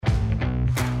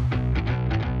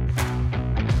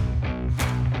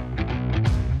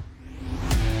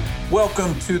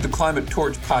Welcome to the Climate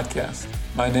Torch podcast.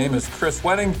 My name is Chris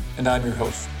Wedding, and I'm your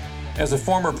host. As a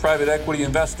former private equity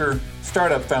investor,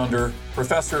 startup founder,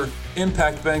 professor,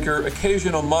 impact banker,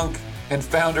 occasional monk, and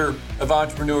founder of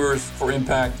Entrepreneurs for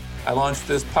Impact, I launched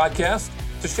this podcast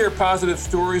to share positive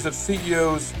stories of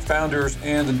CEOs, founders,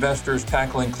 and investors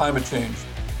tackling climate change.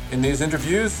 In these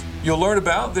interviews, you'll learn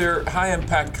about their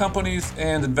high-impact companies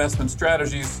and investment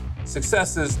strategies,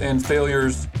 successes and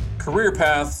failures, career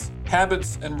paths,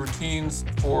 habits and routines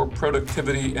for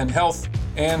productivity and health,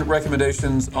 and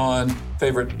recommendations on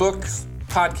favorite books,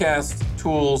 podcasts,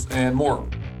 tools, and more.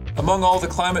 Among all the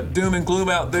climate doom and gloom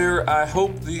out there, I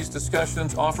hope these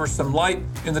discussions offer some light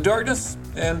in the darkness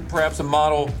and perhaps a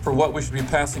model for what we should be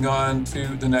passing on to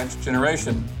the next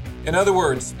generation. In other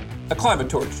words, a climate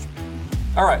torch.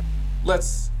 All right,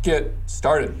 let's get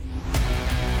started.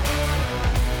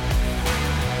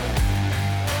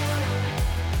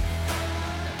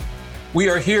 We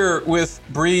are here with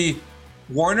Bree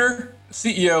Warner,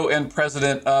 CEO and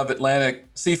president of Atlantic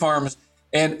Sea Farms.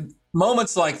 And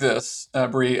moments like this,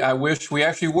 Bree, I wish we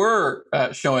actually were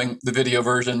showing the video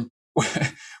version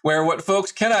where what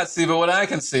folks cannot see, but what I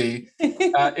can see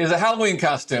is a Halloween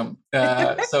costume.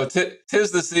 So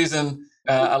tis the season.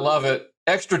 I love it.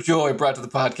 Extra joy brought to the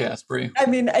podcast, Bree. I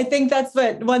mean, I think that's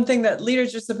one thing that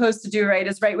leaders are supposed to do, right?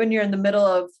 Is right when you're in the middle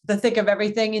of the thick of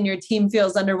everything and your team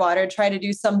feels underwater, try to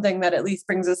do something that at least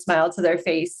brings a smile to their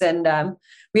face. And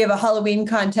we have a Halloween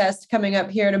contest coming up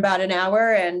here in about an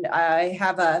hour. And I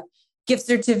have a gift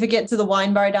certificate to the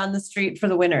wine bar down the street for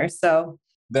the winner. So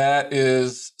that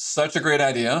is such a great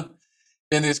idea.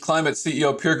 In these climate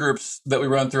CEO peer groups that we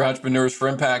run through Entrepreneurs for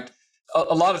Impact,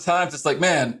 a lot of times it's like,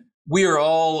 man, we are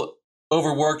all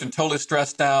overworked and totally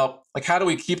stressed out. Like, how do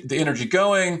we keep the energy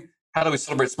going? How do we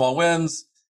celebrate small wins?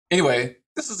 Anyway,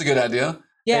 this is a good idea.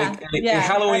 Yeah. A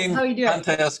Halloween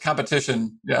contest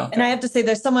competition. Yeah. And I have to say,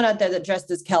 there's someone out there that dressed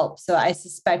as kelp. So I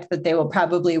suspect that they will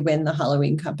probably win the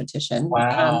Halloween competition.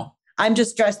 Wow. I'm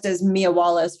just dressed as Mia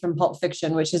Wallace from Pulp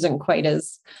Fiction, which isn't quite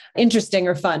as interesting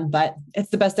or fun, but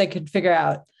it's the best I could figure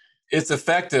out. It's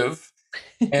effective.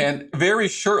 And very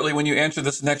shortly, when you answer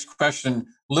this next question,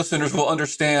 listeners will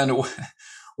understand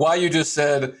why you just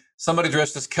said somebody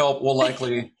dressed as kelp will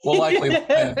likely win.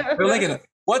 They're thinking,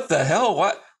 what the hell?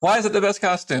 Why is it the best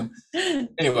costume?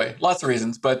 Anyway, lots of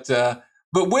reasons. But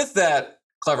with that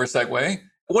clever segue,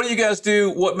 what do you guys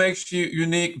do? What makes you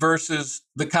unique versus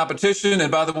the competition?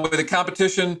 And by the way, the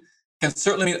competition can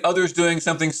certainly mean others doing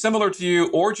something similar to you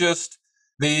or just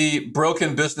the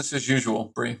broken business as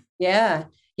usual, Bree. Yeah.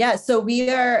 So we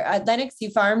are Atlantic Sea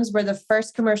Farms. We're the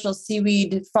first commercial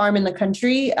seaweed farm in the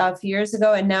country a few years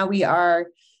ago. And now we are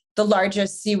the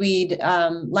largest seaweed,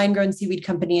 line-grown seaweed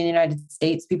company in the United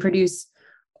States. We produce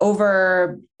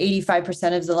over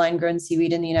 85% of the line-grown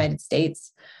seaweed in the United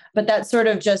States. But that's sort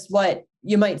of just what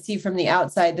you might see from the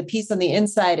outside. The piece on the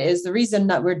inside is the reason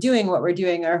that we're doing what we're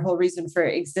doing, our whole reason for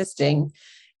existing,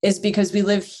 is because we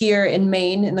live here in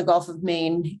Maine, in the Gulf of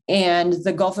Maine, and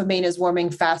the Gulf of Maine is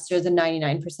warming faster than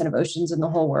 99% of oceans in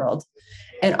the whole world.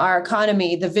 And our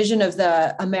economy, the vision of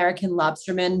the American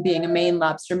lobsterman being a Maine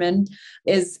lobsterman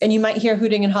is, and you might hear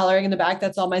hooting and hollering in the back.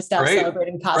 That's all my staff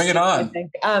celebrating costumes. Bring it on. I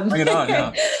think. Bring it on,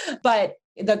 yeah. But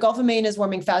the Gulf of Maine is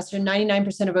warming faster,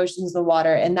 99% of oceans in the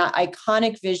water. And that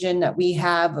iconic vision that we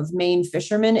have of Maine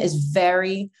fishermen is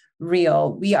very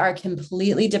real. We are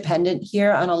completely dependent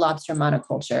here on a lobster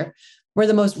monoculture. We're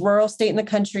the most rural state in the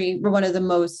country. We're one of the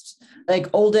most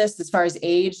oldest as far as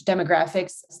age,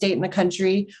 demographics state in the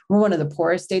country. We're one of the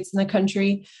poorest states in the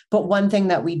country. But one thing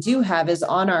that we do have is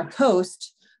on our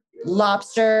coast,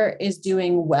 lobster is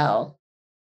doing well.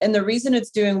 And the reason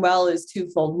it's doing well is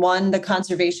twofold. One, the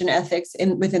conservation ethics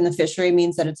within the fishery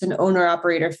means that it's an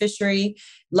owner-operator fishery.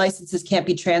 Licenses can't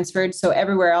be transferred. So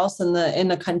everywhere else in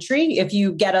the country, if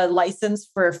you get a license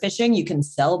for fishing, you can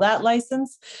sell that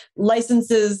license.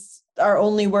 Licenses are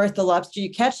only worth the lobster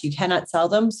you catch. You cannot sell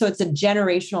them. So it's a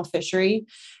generational fishery.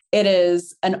 It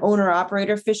is an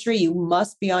owner-operator fishery. You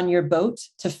must be on your boat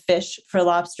to fish for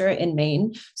lobster in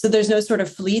Maine. So there's no sort of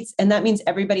fleets. And that means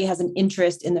everybody has an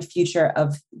interest in the future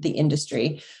of the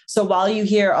industry. So while you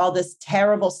hear all this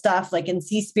terrible stuff like in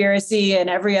Seaspiracy and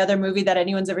every other movie that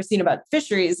anyone's ever seen about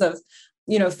fisheries of,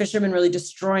 fishermen really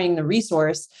destroying the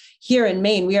resource, here in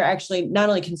Maine, we are actually not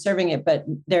only conserving it, but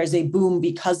there's a boom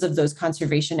because of those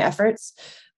conservation efforts.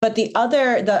 But the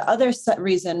other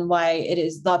reason why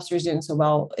lobster is doing so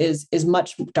well is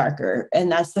much darker.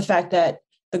 And that's the fact that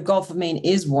the Gulf of Maine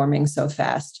is warming so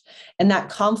fast. And that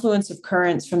confluence of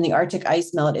currents from the Arctic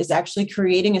ice melt is actually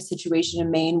creating a situation in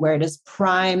Maine where it is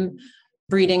prime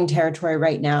breeding territory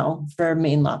right now for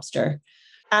Maine lobster.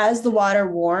 As the water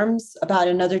warms about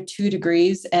another 2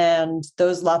 degrees, and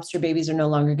those lobster babies are no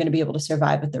longer going to be able to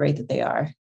survive at the rate that they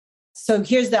are. So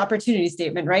here's the opportunity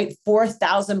statement, right?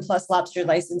 4,000 plus lobster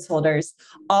license holders,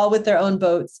 all with their own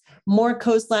boats, more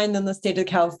coastline than the state of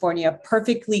California,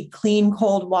 perfectly clean,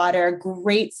 cold water,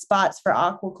 great spots for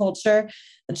aquaculture.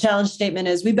 The challenge statement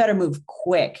is we better move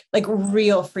quick, like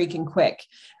real freaking quick,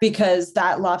 because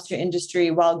that lobster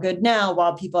industry, while good now,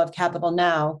 while people have capital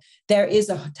now, there is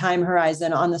a time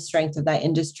horizon on the strength of that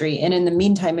industry. And in the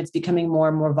meantime, it's becoming more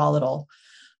and more volatile.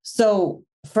 So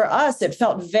for us, it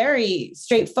felt very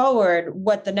straightforward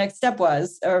what the next step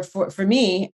was, or for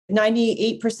me,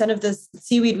 98% of the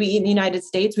seaweed we eat in the United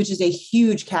States, which is a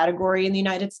huge category in the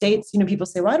United States. People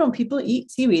say, why don't people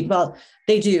eat seaweed? Well,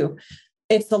 they do.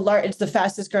 It's the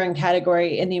fastest growing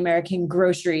category in the American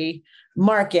grocery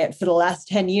market for the last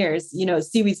 10 years.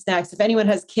 Seaweed snacks. If anyone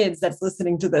has kids that's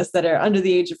listening to this that are under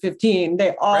the age of 15,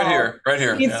 they all right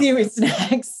here. eat seaweed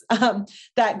snacks.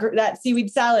 That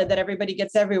seaweed salad that everybody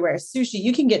gets everywhere. Sushi.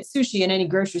 You can get sushi in any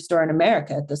grocery store in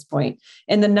America at this point.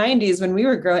 In the 90s, when we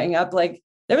were growing up, like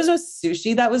there was no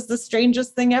sushi. That was the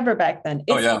strangest thing ever back then.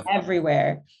 It's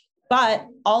everywhere. But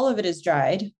all of it is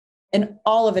dried and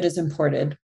all of it is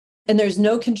imported. And there's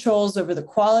no controls over the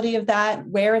quality of that,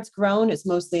 where it's grown. It's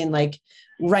mostly in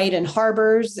right in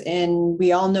harbors. And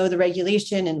we all know the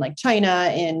regulation in China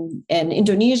and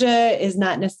Indonesia is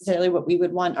not necessarily what we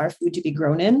would want our food to be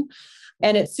grown in.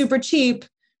 And it's super cheap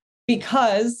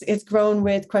because it's grown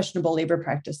with questionable labor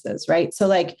practices, right? So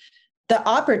the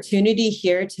opportunity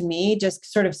here to me just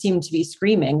sort of seemed to be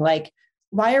screaming,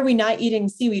 why are we not eating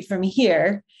seaweed from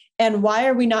here? And why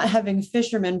are we not having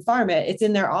fishermen farm it? It's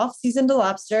in their off season to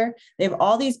lobster. They have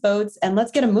all these boats and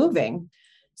let's get them moving.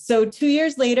 So 2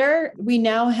 years later, we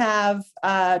now have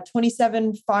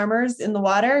 27 farmers in the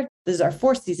water. This is our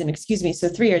fourth season, So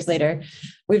 3 years later,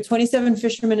 we have 27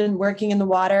 fishermen working in the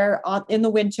water in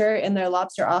the winter in their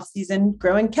lobster off season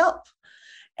growing kelp.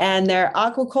 And they're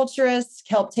aquaculturists.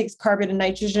 Kelp takes carbon and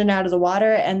nitrogen out of the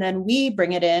water. And then we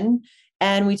bring it in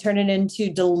and we turn it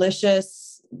into delicious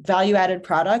value-added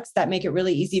products that make it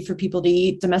really easy for people to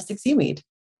eat domestic seaweed.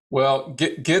 Well,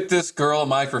 get this girl a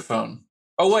microphone.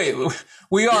 Oh, wait,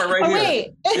 we are right here.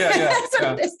 Wait. Yeah.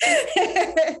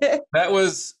 That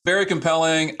was very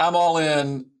compelling. I'm all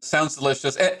in. Sounds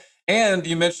delicious. And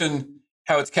you mentioned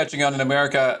how it's catching on in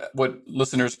America, what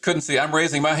listeners couldn't see. I'm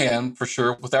raising my hand for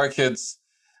sure with our kids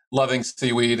loving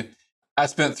seaweed. I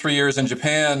spent 3 years in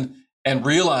Japan and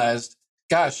realized,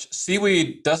 gosh,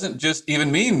 seaweed doesn't just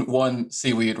even mean one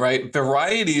seaweed, right?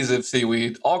 Varieties of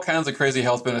seaweed, all kinds of crazy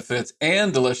health benefits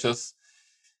and delicious.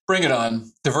 Bring it on.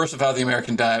 Diversify the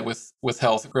American diet with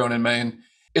health grown in Maine.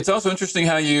 It's also interesting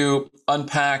how you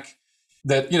unpack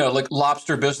that,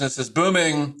 lobster business is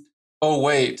booming. Oh,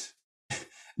 wait,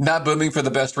 not booming for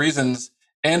the best reasons.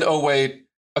 And oh, wait,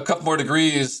 a couple more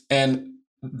degrees and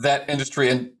that industry.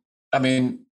 And I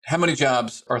mean, how many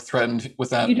jobs are threatened with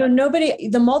that?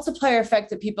 The multiplier effect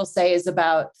that people say is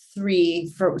about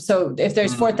 3. So if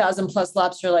there's 4,000 plus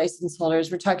lobster license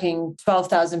holders, we're talking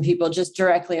 12,000 people just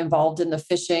directly involved in the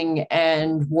fishing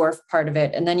and wharf part of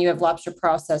it. And then you have lobster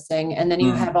processing, and then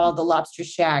you have all the lobster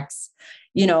shacks.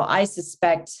 I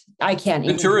suspect, I can't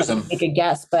even tourism. Make a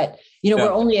guess, but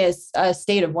we're only a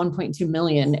state of 1.2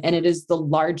 million, and it is the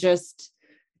largest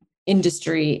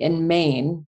industry in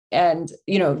Maine. And,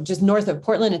 just north of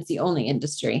Portland, it's the only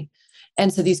industry.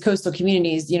 And so these coastal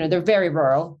communities, they're very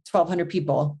rural, 1,200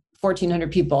 people,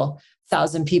 1,400 people,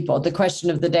 1,000 people. The question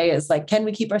of the day is can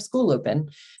we keep our school open?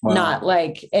 Wow.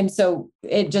 And so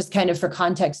it just kind of, for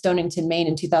context, Stonington, Maine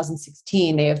in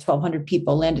 2016, they have 1,200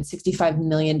 people, landed $65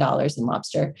 million in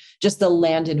lobster, just the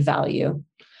landed value.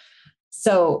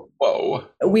 So whoa,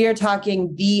 we are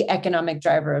talking the economic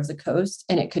driver of the coast,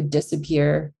 and it could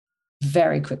disappear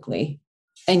very quickly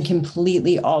and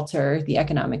completely alter the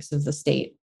economics of the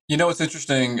state. What's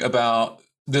interesting about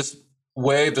this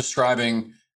way of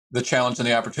describing the challenge and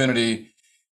the opportunity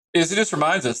is it just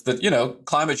reminds us that,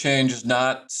 climate change is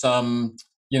not some,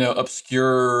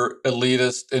 obscure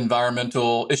elitist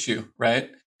environmental issue, right?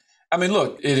 I mean,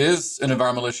 look, it is an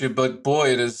environmental issue, but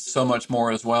boy, it is so much more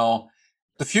as well.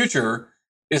 The future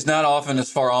is not often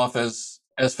as far off as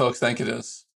folks think it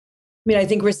is. I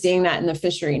think we're seeing that in the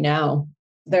fishery now.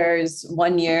 There's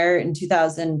 1 year in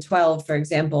 2012, for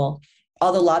example,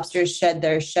 all the lobsters shed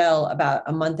their shell about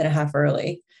a month and a half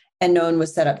early, and no one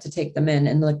was set up to take them in,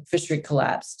 and the fishery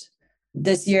collapsed.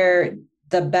 This year,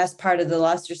 the best part of the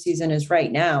lobster season is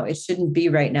right now. It shouldn't be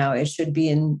right now. It should be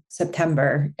in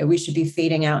September. We should be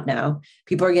fading out now.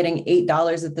 People are getting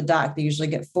 $8 at the dock. They usually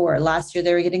get $4. Last year,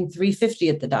 they were getting $3.50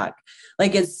 at the dock.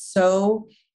 It's so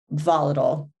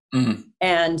volatile. Mm.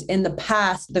 And in the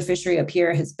past, the fishery up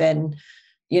here has been,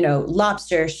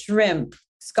 lobster, shrimp,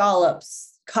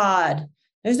 scallops, cod.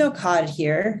 There's no cod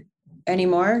here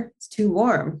anymore. It's too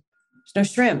warm. There's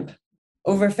no shrimp,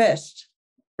 overfished,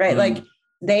 right? Like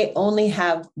they only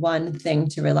have one thing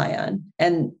to rely on.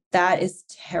 And that is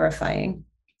terrifying.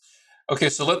 Okay,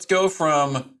 so let's go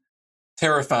from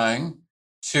terrifying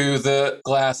to the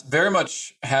glass very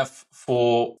much half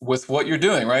full with what you're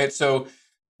doing, right? So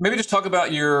maybe just talk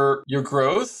about your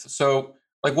growth. So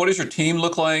like, what does your team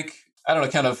look like? I don't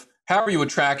know, kind of how you would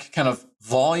track kind of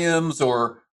volumes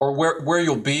or where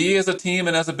you'll be as a team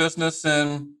and as a business,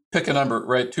 and pick a number,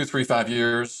 right? 2, 3, 5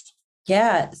 years.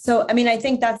 Yeah. So, I mean, I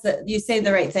think you say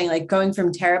the right thing, like going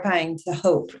from terrifying to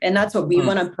hope. And that's what we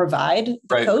want to provide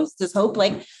the coast is hope.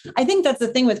 Like, I think that's the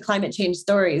thing with climate change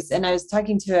stories. And I was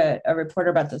talking to a reporter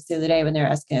about this the other day when they were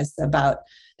asking us about,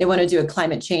 they want to do a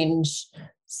climate change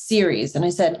series. And I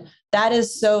said, that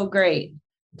is so great.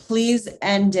 Please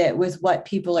end it with what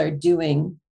people are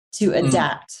doing to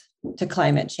adapt to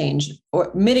climate change,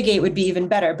 or mitigate would be even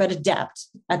better, but adapt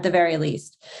at the very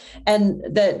least. And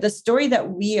the story that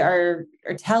we are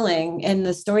telling, and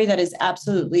the story that is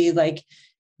absolutely like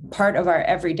part of our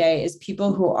everyday, is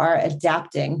people who are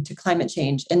adapting to climate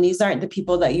change. And these aren't the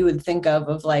people that you would think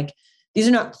of like, these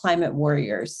are not climate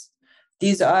warriors.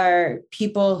 These are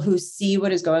people who see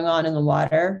what is going on in the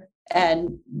water.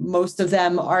 And most of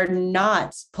them are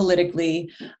not politically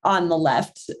on the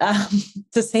left,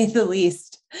 to say the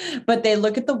least. But they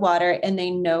look at the water and they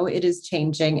know it is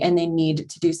changing and they need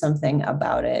to do something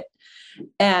about it.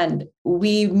 And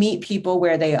we meet people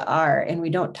where they are, and we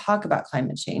don't talk about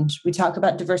climate change. We talk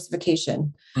about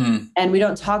diversification. And we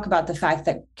don't talk about the fact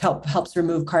that kelp helps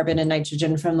remove carbon and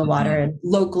nitrogen from the water and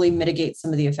locally mitigate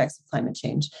some of the effects of climate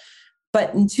change.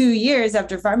 But in 2 years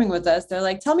after farming with us, they're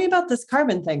like, tell me about this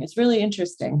carbon thing. It's really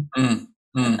interesting.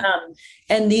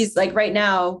 And these, like right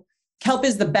now, kelp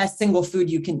is the best single food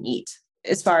you can eat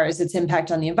as far as its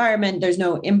impact on the environment. There's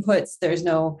no inputs. There's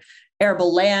no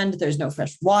arable land. There's no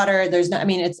fresh water.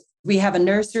 We have a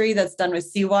nursery that's done with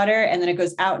seawater, and then it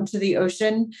goes out into the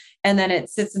ocean, and then it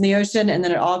sits in the ocean, and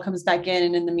then it all comes back in.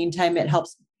 And in the meantime, it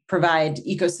helps provide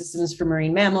ecosystems for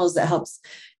marine mammals. That helps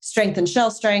strengthen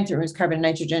shell strength, removes carbon and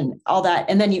nitrogen, all that.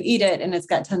 And then you eat it and it's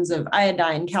got tons of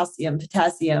iodine, calcium,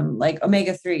 potassium, like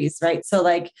omega-3s, right? So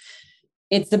like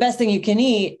it's the best thing you can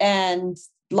eat. And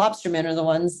lobstermen are the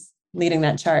ones leading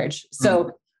that charge.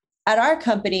 So at our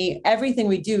company, everything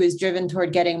we do is driven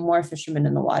toward getting more fishermen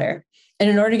in the water.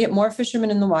 And in order to get more fishermen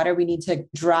in the water, we need to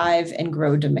drive and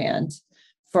grow demand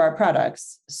for our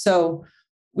products. So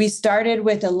we started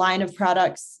with a line of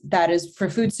products that is for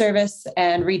food service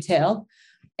and retail.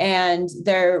 And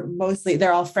they're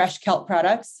all fresh kelp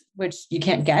products, which you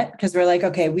can't get because we're like,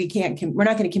 okay, we're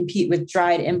not going to compete with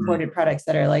dried imported products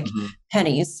that are like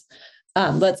pennies.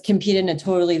 Let's compete in a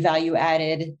totally value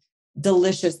added,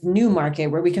 delicious new market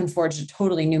where we can forge a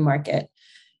totally new market.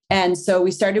 And so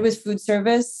we started with food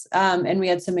service, and we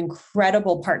had some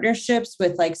incredible partnerships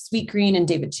with like Sweetgreen and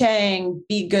David Chang,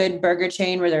 Be Good burger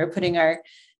chain, where they were putting our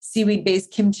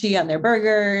seaweed-based kimchi on their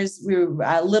burgers. We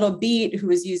were Little Beet, who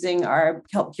was using our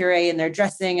kelp puree in their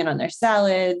dressing and on their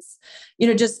salads.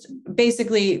 Just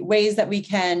basically ways that we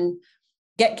can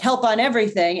get kelp on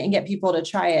everything and get people to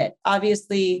try it.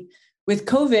 Obviously, with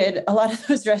COVID, a lot of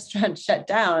those restaurants shut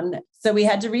down. So we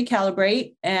had to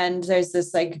recalibrate. And there's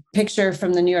this like picture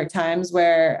from the New York Times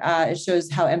where it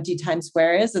shows how empty Times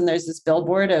Square is. And there's this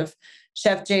billboard of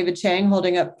Chef David Chang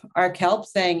holding up our kelp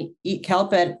saying, eat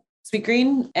kelp at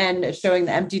Sweetgreen, and showing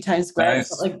the empty Times Square.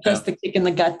 Nice. Just the kick in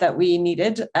the gut that we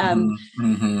needed.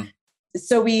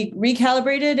 So we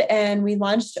recalibrated and we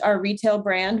launched our retail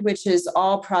brand, which is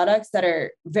all products that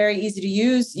are very easy to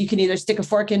use. You can either stick a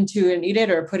fork into and eat it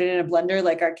or put it in a blender,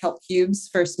 like our kelp cubes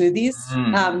for smoothies.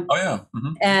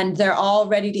 And they're all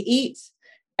ready to eat.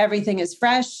 Everything is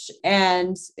fresh,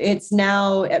 and it's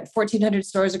now at 1,400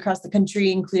 stores across the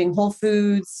country, including Whole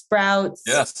Foods, Sprouts.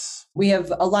 Yes. We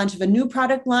have a launch of a new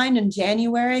product line in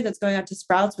January that's going out to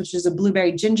Sprouts, which is a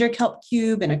blueberry ginger kelp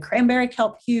cube and a cranberry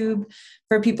kelp cube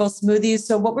for people's smoothies.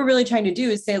 So what we're really trying to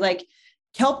do is say, like,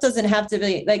 kelp doesn't have to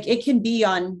be like, it can be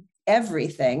on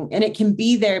everything, and it can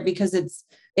be there because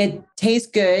it tastes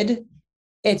good.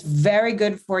 It's very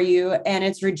good for you. And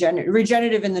it's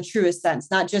regenerative in the truest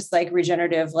sense, not just like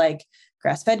regenerative, like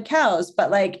grass-fed cows, but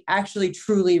like actually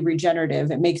truly regenerative.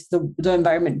 It makes the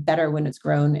environment better when it's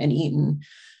grown and eaten.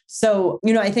 So,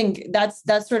 I think that's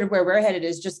sort of where we're headed,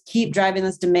 is just keep driving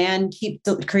this demand, keep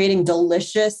creating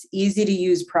delicious, easy to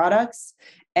use products,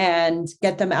 and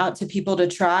get them out to people to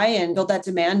try and build that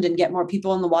demand and get more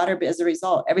people in the water. But as a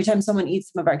result, every time someone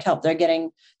eats some of our kelp,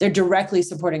 they're directly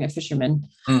supporting a fisherman.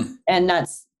 And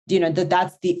that's,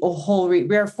 that's the whole,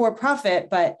 we're for profit,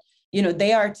 but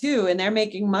they are too, and they're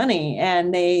making money,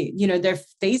 and they, their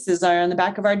faces are on the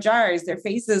back of our jars. Their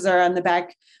faces are on the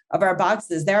back of our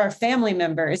boxes. There are family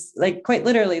members, like quite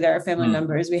literally, there are family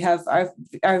members. We have our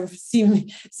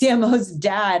CMO's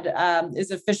dad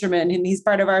is a fisherman, and he's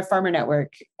part of our farmer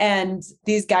network. And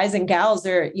these guys and gals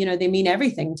are, they mean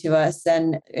everything to us.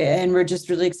 And we're just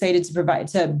really excited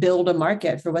to build a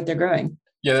market for what they're growing.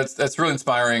 Yeah, that's really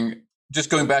inspiring. Just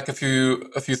going back a few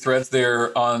threads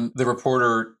there on the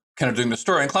reporter kind of doing the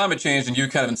story on climate change, and you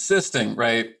kind of insisting,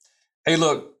 right? Hey,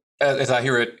 look, as I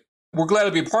hear it, we're glad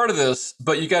to be part of this,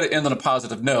 but you got to end on a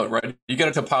positive note, right? You got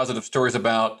to tell positive stories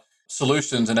about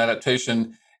solutions and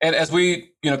adaptation. And as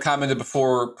we, commented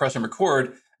before press and record, I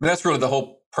mean, that's really the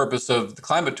whole purpose of the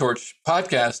Climate Torch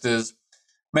podcast is,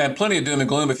 man, plenty of doom and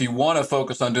gloom if you want to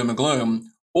focus on doom and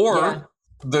gloom, or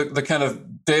the kind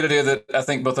of day-to-day that I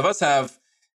think both of us have,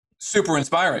 super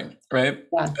inspiring, right?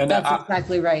 Yeah, and that's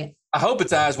exactly right. I hope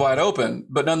it's eyes wide open,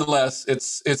 but nonetheless,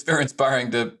 it's very inspiring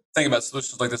to think about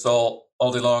solutions like this all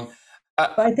day long.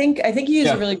 I think you use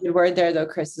a really good word there, though,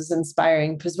 Chris, is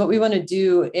inspiring, because what we want to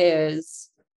do is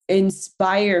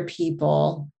inspire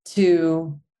people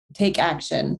to take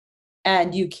action,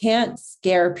 and you can't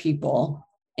scare people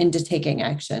into taking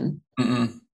action.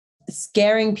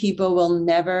 Scaring people will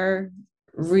never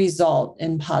result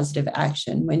in positive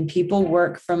action. When people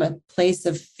work from a place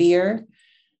of fear,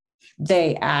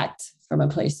 they act from a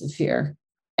place of fear.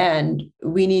 And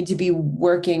we need to be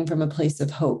working from a place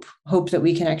of hope that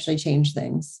we can actually change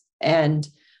things. And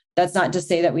that's not to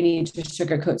say that we need to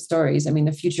sugarcoat stories. I mean,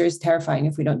 the future is terrifying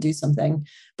if we don't do something.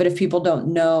 But if people don't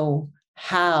know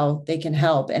how they can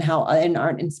help and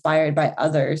aren't inspired by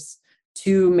others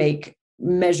to make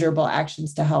measurable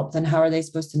actions to help, then how are they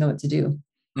supposed to know what to do?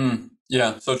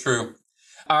 Yeah, so true.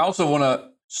 I also want to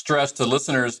stress to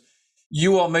listeners,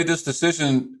 you all made this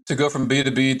decision to go from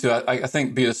B2B to, I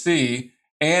think, B2C,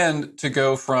 and to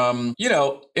go from,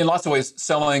 in lots of ways,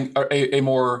 selling a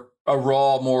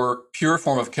raw, more pure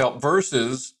form of kelp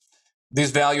versus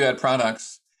these value-add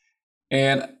products.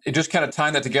 And it just kind of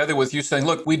tying that together with you saying,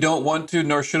 look, we don't want to,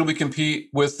 nor should we compete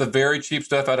with the very cheap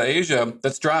stuff out of Asia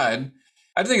that's dried.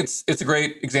 I think it's a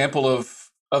great example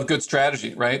of good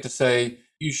strategy, right? To say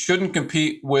you shouldn't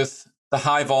compete with the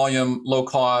high volume, low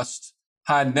cost,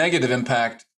 high negative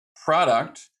impact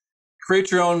product.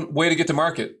 Create your own way to get to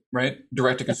market, right?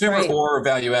 Direct to consumer or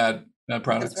value add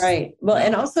products. That's right. Well,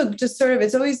 and also just sort of,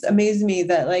 it's always amazed me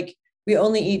that like we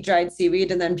only eat dried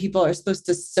seaweed and then people are supposed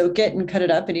to soak it and cut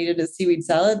it up and eat it as seaweed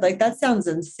salad. Like that sounds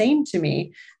insane to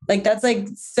me. Like that's like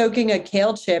soaking a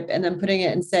kale chip and then putting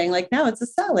it and saying like, now it's a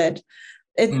salad.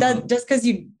 That just because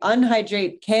you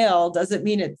unhydrate kale doesn't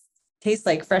mean it tastes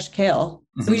like fresh kale.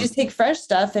 So we just take fresh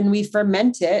stuff and we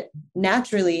ferment it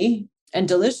naturally and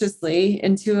deliciously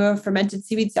into a fermented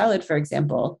seaweed salad, for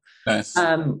example. Nice.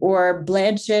 Or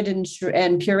blanch it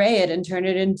and puree it and turn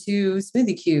it into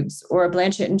smoothie cubes, or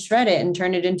blanch it and shred it and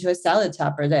turn it into a salad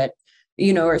topper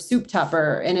or soup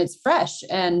topper, and it's fresh.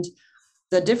 And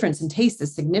the difference in taste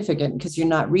is significant because you're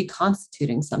not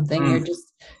reconstituting something. You're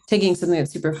just taking something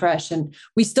that's super fresh. And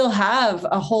we still have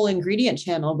a whole ingredient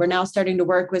channel. We're now starting to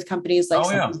work with companies like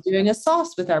someone's doing a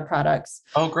sauce with our products.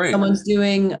 Oh, great. Someone's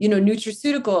doing,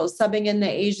 nutraceuticals, subbing in the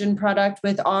Asian product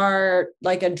with our,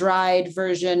 like a dried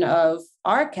version of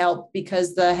our kelp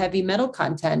because the heavy metal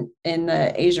content in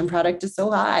the Asian product is so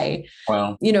high.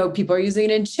 Wow. People are using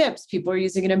it in chips. People are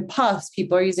using it in puffs.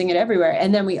 People are using it everywhere.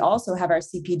 And then we also have our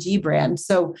CPG brand.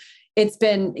 So it's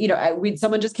been,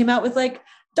 someone just came out with like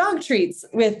dog treats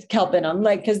with kelp in them,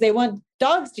 like, because they want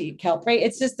dogs to eat kelp, right?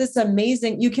 It's just this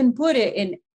amazing, you can put it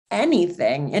in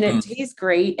anything and it tastes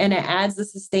great and it adds the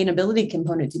sustainability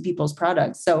component to people's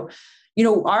products. So,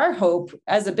 our hope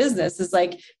as a business is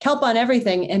like kelp on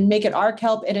everything and make it our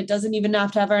kelp. And it doesn't even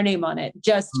have to have our name on it.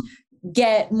 Just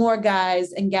get more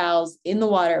guys and gals in the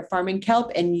water farming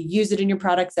kelp and use it in your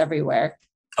products everywhere.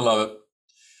 I love it.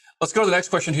 Let's go to the next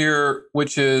question here,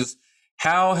 which is,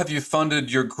 how have you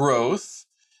funded your growth,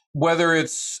 whether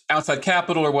it's outside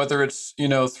capital or whether it's,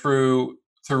 through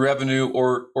revenue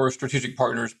or strategic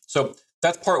partners? So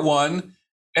that's part one.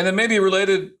 And then maybe a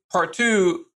related part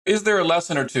two, is there a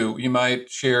lesson or two you might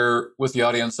share with the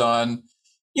audience on,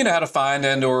 how to find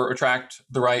and or attract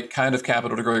the right kind of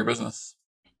capital to grow your business?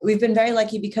 We've been very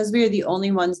lucky because we are the only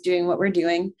ones doing what we're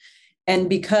doing. And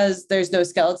because there's no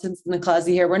skeletons in the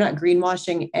closet here, we're not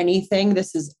greenwashing anything.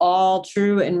 This is all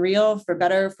true and real, for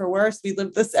better or for worse. We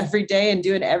live this every day and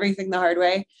doing everything the hard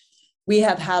way. we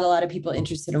have had a lot of people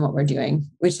interested in what we're doing,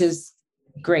 which is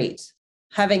great.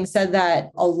 Having said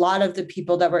that, a lot of the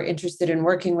people that were interested in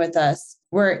working with us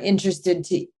were interested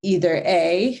to either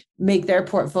A, make their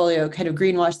portfolio, kind of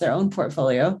greenwash their own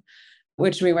portfolio,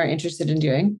 which we weren't interested in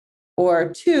doing,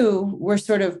 or two, we're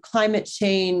sort of climate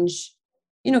change,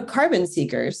 carbon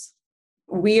seekers.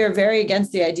 We are very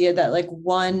against the idea that like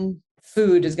one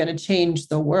food is going to change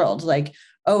the world. Like,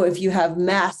 oh, if you have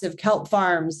massive kelp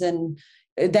farms and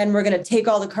then we're going to take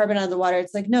all the carbon out of the water.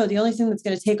 It's like, no, the only thing that's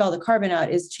going to take all the carbon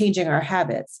out is changing our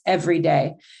habits every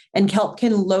day. And kelp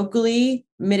can locally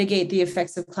mitigate the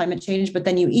effects of climate change, but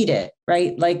then you eat it,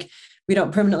 right? Like we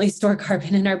don't permanently store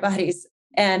carbon in our bodies.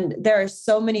 And there are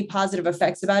so many positive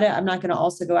effects about it. I'm not going to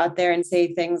also go out there and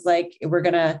say things like we're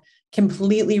going to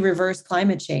completely reverse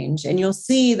climate change. And you'll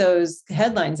see those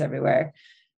headlines everywhere.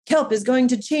 Kelp is going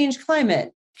to change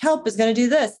climate. Kelp is going to do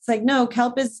this. It's like, no,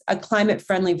 kelp is a climate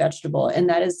friendly vegetable. And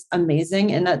that is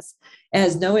amazing. And it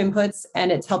has no inputs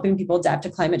and it's helping people adapt to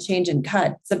climate change and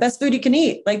cut. It's the best food you can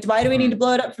eat. Like, why do we need to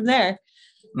blow it up from there?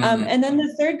 And then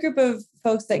the third group of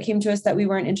folks that came to us that we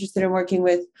weren't interested in working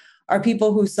with are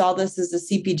people who saw this as a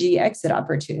CPG exit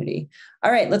opportunity.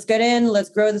 All right, let's get in, let's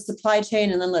grow the supply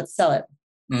chain, and then let's sell it.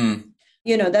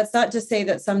 That's not to say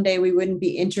that someday we wouldn't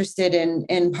be interested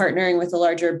in partnering with a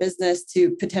larger business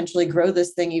to potentially grow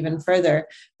this thing even further,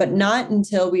 but not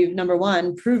until we've, number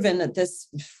one, proven that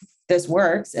this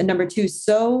works, and number two,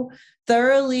 so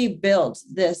thoroughly built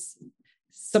this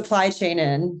supply chain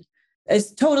in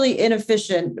is totally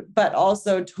inefficient, but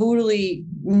also totally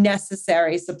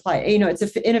necessary supply. It's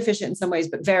inefficient in some ways,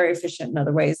 but very efficient in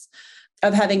other ways,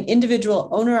 of having individual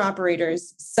owner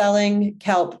operators selling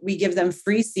kelp. We give them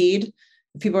free seed.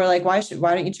 People are like, why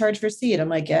don't you charge for seed? I'm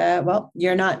like, yeah, well,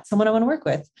 you're not someone I want to work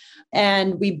with.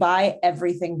 And we buy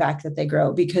everything back that they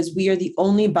grow because we are the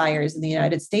only buyers in the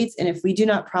United States. And if we do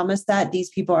not promise that, these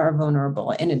people are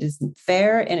vulnerable and it isn't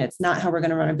fair and it's not how we're going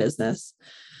to run a business.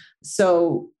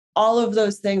 So all of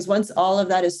those things, once all of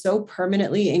that is so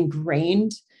permanently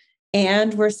ingrained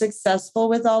and we're successful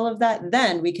with all of that,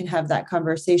 then we can have that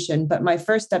conversation. But my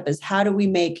first step is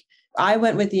I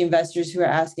went with the investors who are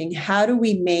asking, how do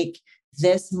we make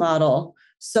this model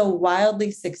so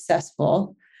wildly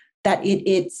successful that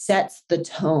it sets the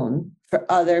tone for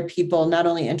other people, not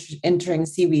only entering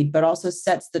seaweed, but also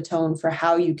sets the tone for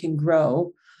how you can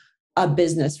grow a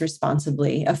business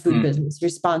responsibly, a food business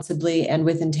responsibly and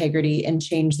with integrity, and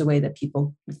change the way that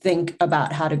people think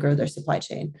about how to grow their supply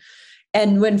chain.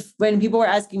 And when people were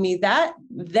asking me that,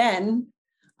 then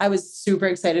I was super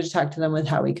excited to talk to them with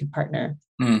how we could partner.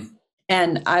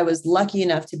 And I was lucky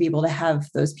enough to be able to have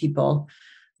those people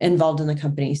involved in the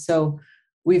company. So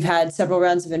we've had several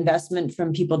rounds of investment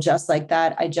from people just like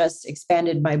that. I just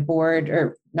expanded my board,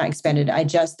 or not expanded, I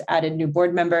just added new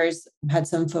board members, had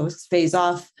some folks phase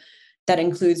off. That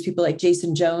includes people like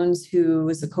Jason Jones, who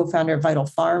was the co-founder of Vital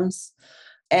Farms,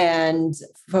 and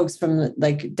folks from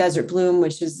like Desert Bloom,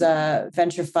 which is a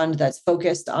venture fund that's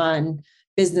focused on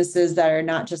businesses that are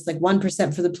not just like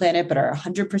 1% for the planet, but are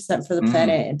 100% for the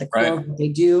planet at the core of what they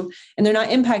do. And they're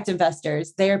not impact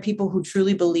investors. They are people who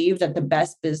truly believe that the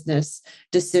best business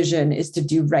decision is to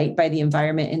do right by the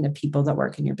environment and the people that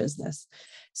work in your business.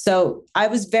 So I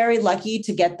was very lucky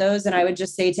to get those. And I would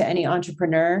just say to any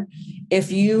entrepreneur,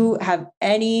 if you have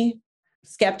any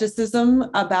skepticism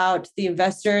about the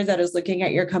investor that is looking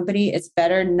at your company, it's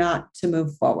better not to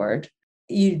move forward.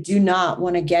 You do not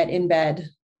want to get in bed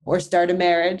or start a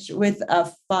marriage with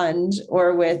a fund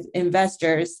or with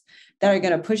investors that are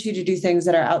going to push you to do things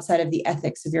that are outside of the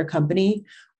ethics of your company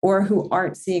or who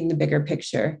aren't seeing the bigger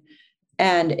picture.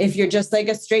 And if you're just like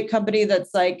a straight company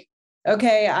that's like,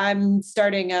 okay, I'm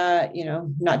starting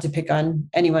not to pick on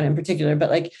anyone in particular, but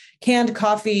like canned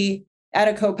coffee at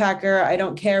a co-packer. I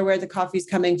don't care where the coffee's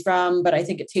coming from, but I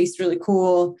think it tastes really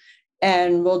cool.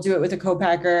 And we'll do it with a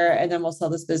co-packer and then we'll sell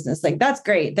this business. Like, that's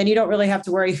great. Then you don't really have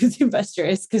to worry who the investor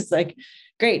is because like,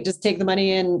 great, just take the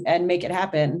money in and make it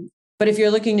happen. But if you're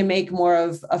looking to make more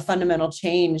of a fundamental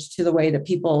change to the way that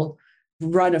people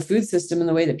run a food system and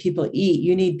the way that people eat,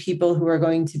 you need people who are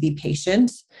going to be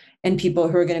patient and people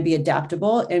who are going to be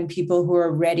adaptable and people who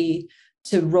are ready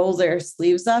to roll their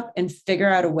sleeves up and figure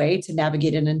out a way to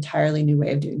navigate an entirely new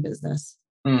way of doing business.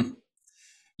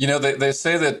 They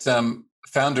say that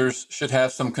founders should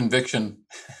have some conviction.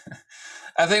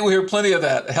 I think we hear plenty of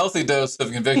that, a healthy dose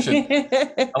of conviction.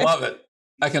 I love it.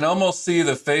 I can almost see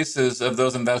the faces of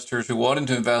those investors who wanted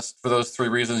to invest for those three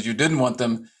reasons you didn't want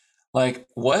them Like,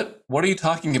 what? What are you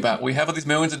talking about? We have all these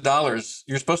millions of dollars.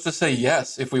 You're supposed to say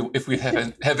yes if we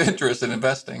have interest in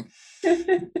investing.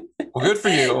 Well, good for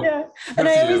you. Yeah. And Good for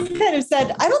I you. always kind of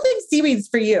said, I don't think seaweed's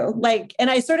for you. Like, and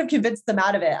I sort of convinced them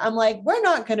out of it. I'm like, we're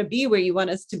not going to be where you want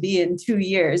us to be in 2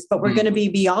 years, but we're going to be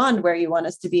beyond where you want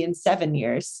us to be in 7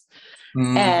 years.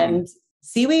 And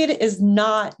seaweed is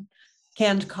not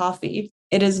canned coffee.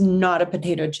 It is not a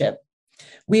potato chip.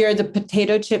 We are the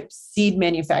potato chip seed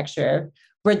manufacturer.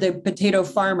 We're the potato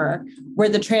farmer. We're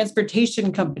the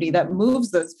transportation company that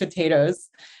moves those potatoes.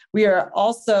 We are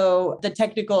also the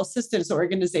technical assistance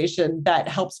organization that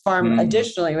helps farm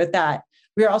additionally with that.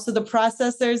 We are also the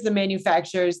processors, the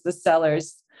manufacturers, the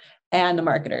sellers, and the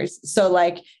marketers. So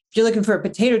like, if you're looking for a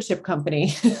potato chip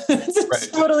company, it's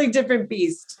a totally different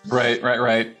beast.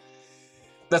 Right.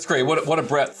 That's great. What a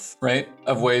breadth, right,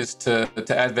 of ways to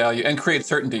add value and create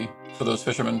certainty for those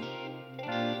fishermen.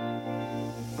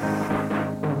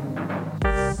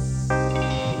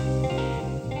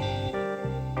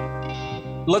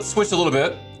 Let's switch a little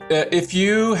bit. If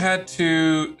you had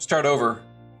to start over,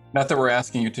 not that we're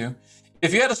asking you to,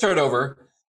 if you had to start over,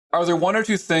 are there one or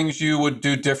two things you would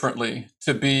do differently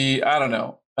to be, I don't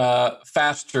know,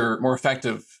 faster, more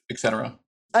effective, etc.?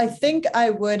 I think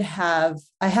I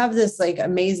have this like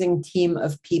amazing team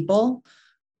of people,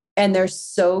 and they're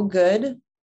so good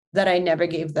that I never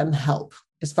gave them help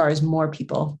as far as more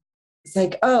people. It's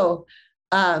like,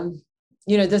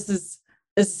 this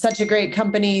is such a great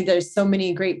company. There's so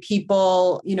many great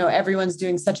people, everyone's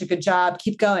doing such a good job.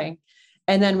 Keep going.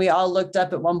 And then we all looked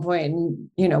up at one point and,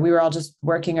 we were all just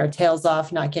working our tails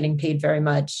off, not getting paid very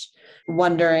much,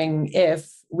 wondering if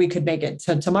we could make it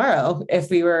to tomorrow, if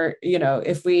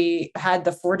we had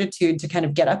the fortitude to kind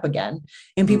of get up again.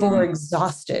 And people were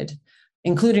exhausted,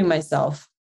 including myself.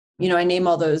 I name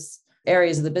all those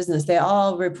areas of the business. They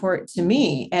all report to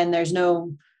me, and there's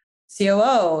no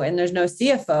COO and there's no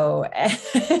CFO.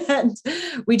 And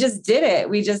we just did it.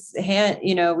 We just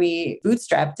we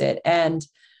bootstrapped it. And,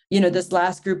 this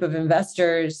last group of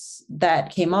investors that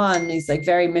came on, these like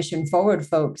very mission forward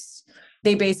folks,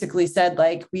 they basically said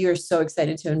like, we are so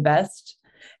excited to invest.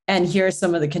 And here are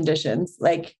some of the conditions.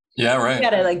 Like, yeah, right. You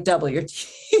gotta like double your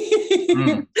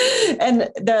team. And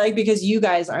they're like, because you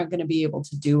guys aren't going to be able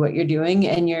to do what you're doing,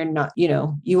 and you're not,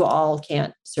 you all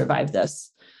can't survive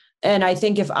this. And I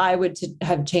think if I would to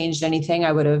have changed anything,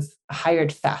 I would have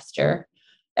hired faster.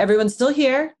 Everyone's still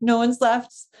here. No one's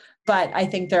left. But I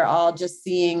think they're all just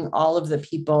seeing all of the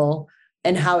people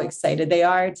and how excited they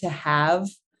are to have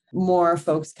more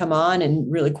folks come on,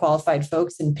 and really qualified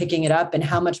folks, and picking it up, and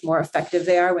how much more effective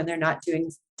they are when they're not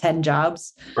doing 10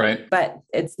 jobs. Right. But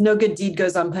it's no good deed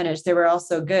goes unpunished. They were all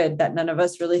so good that none of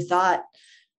us really thought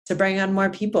to bring on more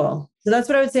people. So that's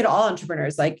what I would say to all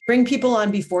entrepreneurs, like bring people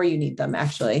on before you need them,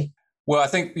 actually. Well, I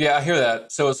think, I hear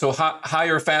that. So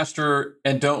hire faster,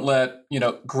 and don't let,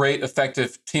 great,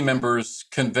 effective team members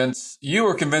convince you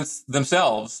or convince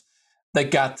themselves they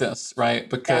got this, right?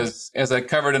 Because as I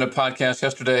covered in a podcast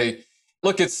yesterday,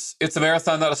 look, it's a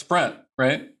marathon, not a sprint,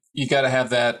 right? You got to have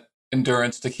that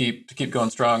endurance to keep going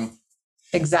strong.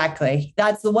 Exactly.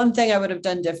 That's the one thing I would have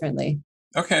done differently.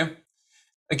 Okay.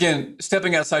 Again,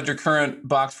 stepping outside your current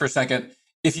box for a second,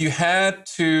 if you had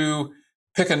to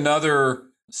pick another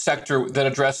sector that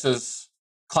addresses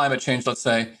climate change, let's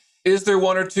say, is there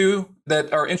one or two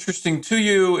that are interesting to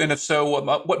you? And if so,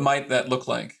 what might that look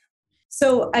like?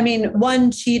 So,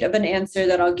 one cheat of an answer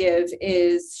that I'll give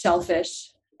is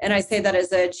shellfish. And I say that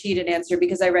as a cheated answer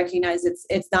because I recognize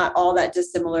it's not all that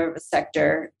dissimilar of a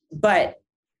sector. But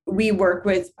we work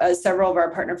with several of our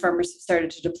partner farmers who started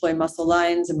to deploy mussel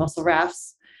lines and mussel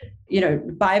rafts.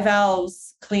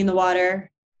 Bivalves clean the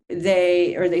water.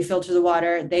 They filter the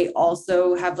water. They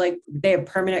also have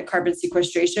permanent carbon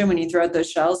sequestration. When you throw out those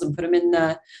shells and put them in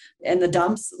the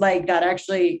dumps, like that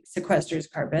actually sequesters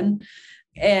carbon.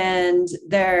 And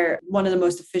they're one of the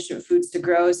most efficient foods to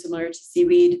grow, similar to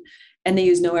seaweed. And they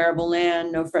use no arable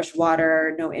land, no fresh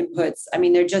water, no inputs.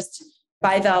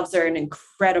 Bivalves are an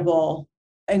incredible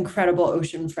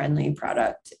ocean friendly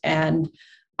product. And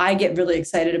I get really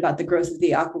excited about the growth of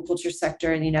the aquaculture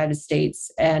sector in the United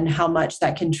States, and how much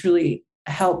that can truly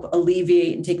help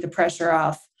alleviate and take the pressure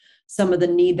off some of the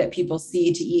need that people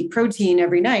see to eat protein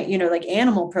every night, like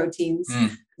animal proteins.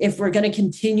 If we're going to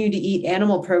continue to eat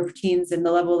animal proteins in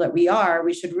the level that we are,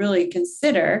 we should really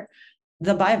consider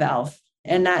the bivalve.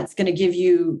 And that's going to give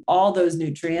you all those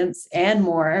nutrients and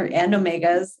more, and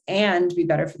omegas, and be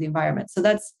better for the environment. So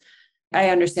I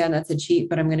understand that's a cheat,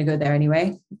 but I'm going to go there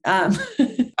anyway.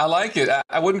 I like it.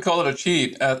 I wouldn't call it a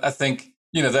cheat. I think,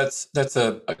 that's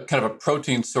a kind of a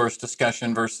protein source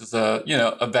discussion versus a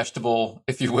vegetable,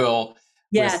 if you will.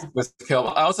 Yeah. with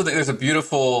kale. I also think there's a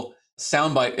beautiful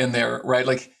soundbite in there, right?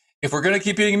 Like if we're going to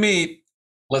keep eating meat,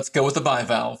 let's go with the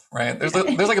bivalve, right? There's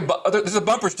a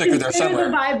bumper sticker there somewhere.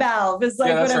 The bivalve is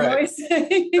like what I'm always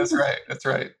saying. That's right. That's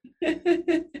right.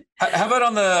 How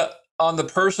about on the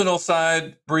personal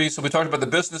side, Bree? So we talked about the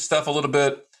business stuff a little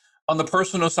bit. On the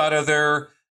personal side, are there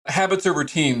habits or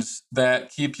routines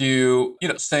that keep you,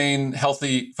 sane,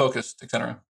 healthy, focused,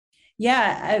 etc.?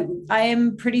 Yeah, I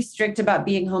am pretty strict about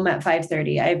being home at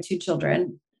 5:30. I have 2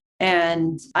 children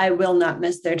and I will not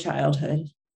miss their childhood.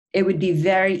 It would be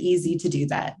very easy to do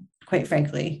that, quite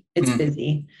frankly. It's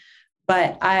busy.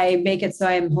 But I make it so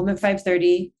I'm home at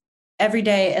 5:30 every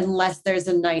day unless there's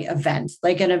a night event.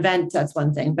 Like an event, that's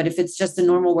one thing. But if it's just a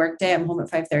normal work day, I'm home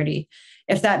at 5:30.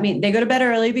 If that means they go to bed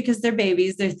early because they're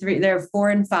babies, they're 4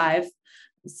 and 5.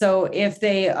 So if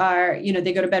they are,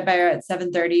 they go to bed by at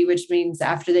 7:30, which means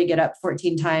after they get up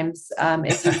 14 times,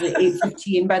 it's usually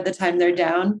 8:15 by the time they're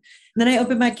down. And then I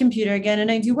open my computer again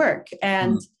and I do work.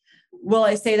 And will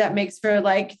I say that makes for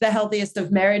like the healthiest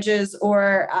of marriages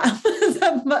or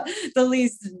the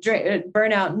least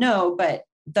burnout? No, but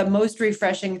the most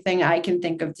refreshing thing I can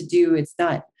think of to do, it's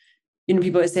not,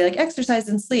 people always say like exercise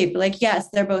and sleep. Like, yes,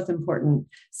 they're both important.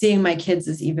 Seeing my kids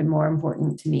is even more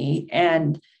important to me.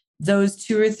 And those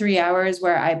 2 or 3 hours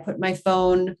where I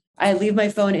leave my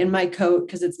phone in my coat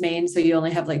because it's Maine. So you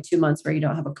only have like 2 months where you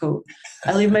don't have a coat.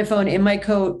 I leave my phone in my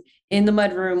coat in the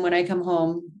mudroom when I come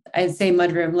home. I say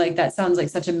mudroom, like that sounds like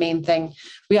such a Maine thing.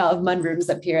 We all have mudrooms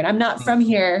up here and I'm not from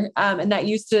here. And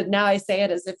that now I say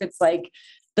it as if it's like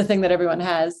the thing that everyone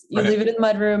has. You leave it in the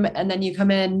mudroom and then you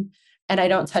come in and I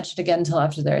don't touch it again until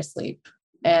after they're asleep.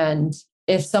 And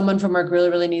if someone from work really,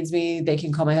 really needs me, they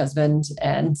can call my husband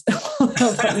and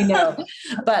he'll let me know.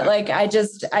 But like,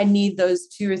 I need those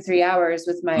 2 or 3 hours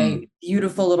with my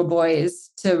beautiful little boys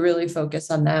to really focus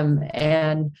on them.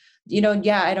 And, I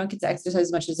don't get to exercise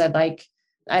as much as I'd like.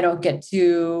 I don't get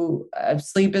to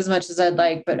sleep as much as I'd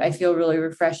like, but I feel really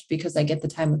refreshed because I get the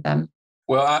time with them.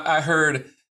 Well, I heard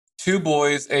 2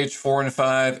 boys, age 4 and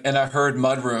 5, and I heard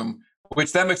mudroom,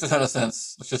 which that makes a ton of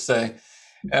sense. Let's just say.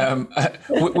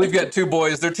 We've got 2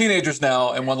 boys. They're teenagers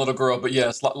now and 1 little girl, but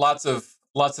yes, lots of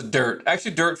dirt.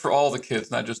 Actually, dirt for all the kids,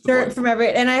 not just the dirt boys. From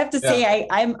and I have to say,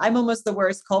 I'm almost the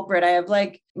worst culprit. I have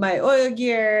like my oil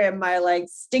gear and my like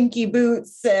stinky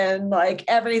boots and like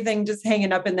everything just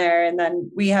hanging up in there. And then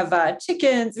we have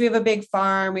chickens. We have a big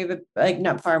farm. We have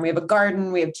we have a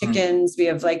garden. We have chickens. We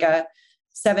have like a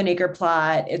 7-acre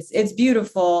plot. It's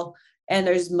beautiful, and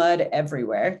there's mud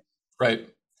everywhere. Right.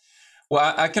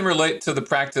 Well, I can relate to the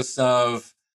practice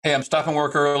of, hey, I'm stopping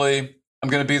work early. I'm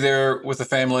going to be there with the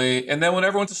family. And then when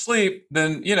everyone's asleep,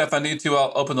 then, if I need to,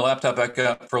 I'll open the laptop back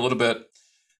up for a little bit.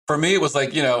 For me, it was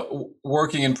like,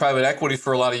 working in private equity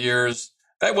for a lot of years,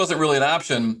 that wasn't really an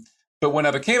option. But when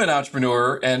I became an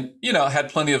entrepreneur and, had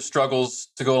plenty of struggles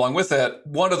to go along with that,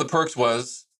 one of the perks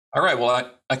was, all right,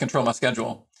 well, I control my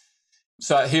schedule.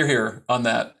 So I hear on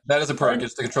that. That is a perk,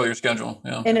 is to control your schedule.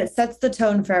 Yeah. And it sets the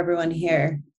tone for everyone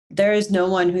here. There is no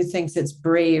one who thinks it's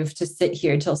brave to sit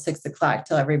here till 6 o'clock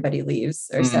till everybody leaves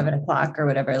or 7 o'clock or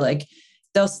whatever. Like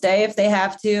they'll stay if they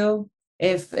have to,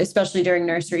 especially during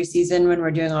nursery season when we're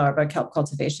doing all of our kelp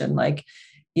cultivation, like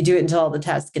you do it until all the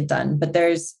tasks get done. But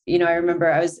there's, I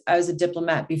remember I was a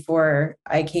diplomat before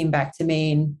I came back to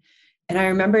Maine. And I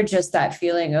remember just that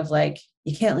feeling of like,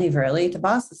 you can't leave early. The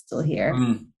boss is still here.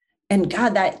 And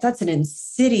God, that's an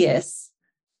insidious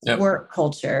work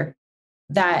culture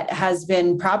that has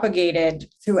been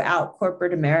propagated throughout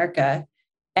corporate America.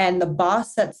 And the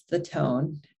boss sets the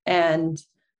tone. And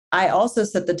I also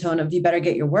set the tone of, you better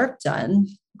get your work done.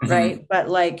 Right. But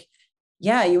like,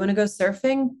 yeah, you want to go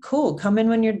surfing? Cool. Come in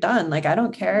when you're done. Like, I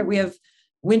don't care. We have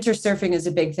winter surfing is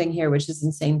a big thing here, which is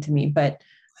insane to me. But,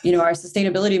 our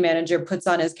sustainability manager puts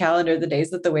on his calendar the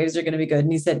days that the waves are going to be good.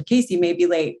 And he said, Casey may be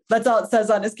late. That's all it says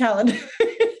on his calendar.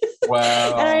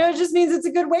 Wow. And I know it just means it's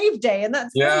a good wave day. And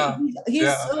that's great.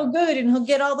 He's so good and he'll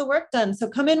get all the work done. So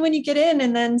come in when you get in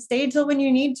and then stay till when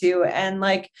you need to. And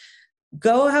like,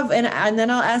 go have, and then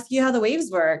I'll ask you how the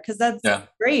waves were. Cause that's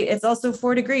great. It's also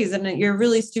 4 degrees and you're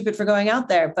really stupid for going out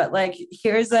there, but like,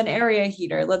 here's an area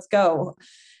heater. Let's go.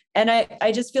 And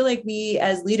I just feel like we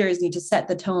as leaders need to set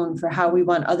the tone for how we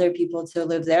want other people to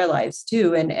live their lives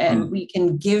too. And we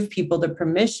can give people the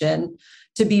permission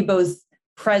to be both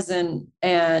present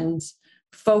and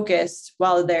focused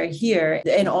while they're here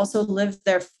and also live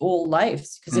their full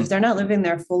lives. Because if they're not living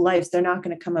their full lives, they're not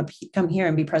going to come here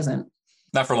and be present.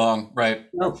 Not for long. Right.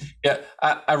 Nope. Yeah.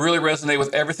 I really resonate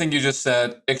with everything you just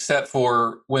said, except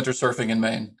for winter surfing in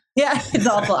Maine. Yeah, it's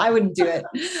awful. I wouldn't do it.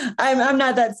 I'm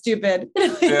not that stupid.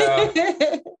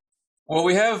 Yeah. Well,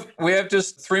 we have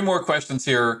just three more questions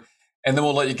here, and then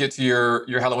we'll let you get to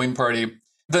your Halloween party.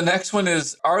 The next one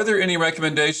is: are there any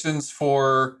recommendations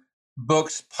for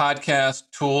books, podcasts,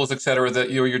 tools, et cetera, that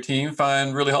you or your team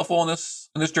find really helpful in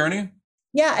this journey?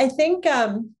 Yeah, I think,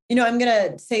 I'm going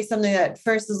to say something that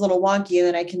first is a little wonky and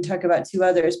then I can talk about two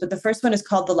others. But the first one is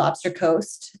called The Lobster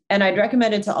Coast. And I'd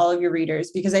recommend it to all of your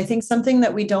readers because I think something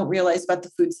that we don't realize about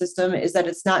the food system is that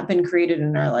it's not been created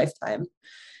in our lifetime.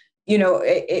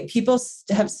 People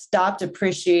have stopped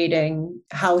appreciating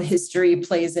how history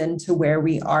plays into where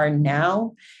we are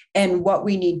now and what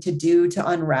we need to do to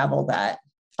unravel that.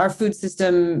 Our food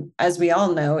system, as we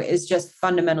all know, is just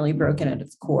fundamentally broken at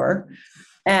its core.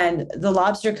 And The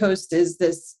Lobster Coast is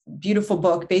this beautiful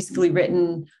book basically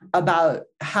written about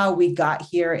how we got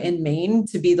here in Maine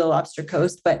to be the Lobster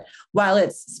Coast. But while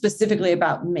it's specifically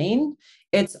about Maine,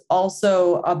 it's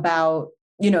also about,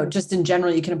 just in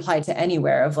general, you can apply it to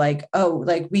anywhere of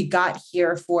we got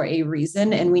here for a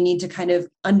reason and we need to kind of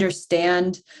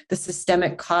understand the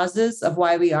systemic causes of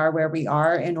why we are where we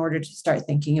are in order to start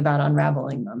thinking about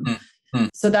unraveling them. Mm-hmm.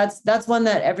 So that's one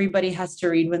that everybody has to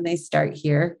read when they start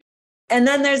here. And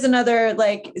then there's another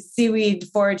seaweed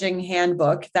foraging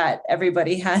handbook that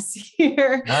everybody has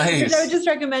here. Nice. Which I would just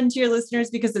recommend to your listeners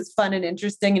because it's fun and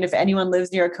interesting. And if anyone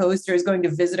lives near a coast or is going to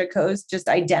visit a coast, just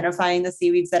identifying the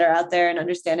seaweeds that are out there and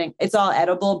understanding it's all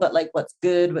edible, but what's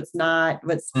good, what's not,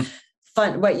 what's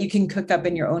fun, what you can cook up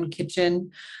in your own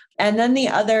kitchen. And then the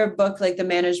other book, the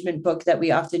management book that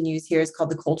we often use here is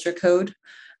called The Culture Code.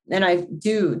 And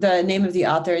the name of the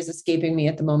author is escaping me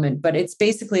at the moment, but it's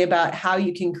basically about how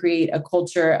you can create a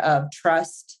culture of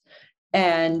trust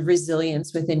and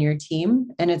resilience within your team.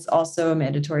 And it's also a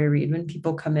mandatory read when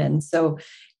people come in. So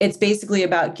it's basically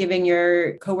about giving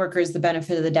your coworkers the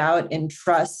benefit of the doubt in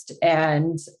trust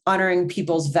and honoring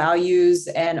people's values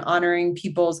and honoring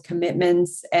people's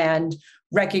commitments and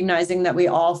recognizing that we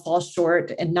all fall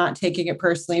short and not taking it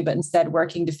personally, but instead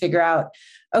working to figure out,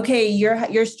 okay,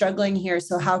 you're struggling here.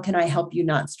 So how can I help you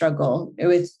not struggle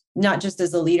with not just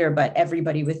as a leader, but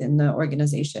everybody within the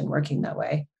organization working that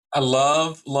way? I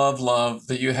love, love, love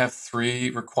that you have 3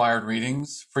 required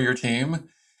readings for your team.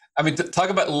 I mean, talk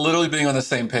about literally being on the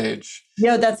same page.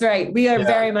 Yeah, that's right. We are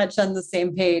very much on the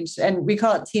same page and we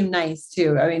call it Team Nice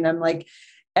too. I mean, I'm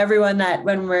everyone that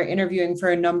when we're interviewing for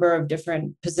a number of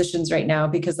different positions right now,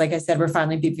 because like I said, we're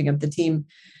finally beefing up the team.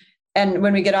 And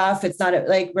when we get off, it's not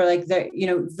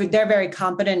they're very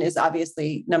competent is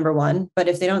obviously number one, but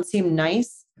if they don't seem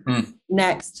nice,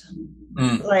 next,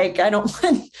 I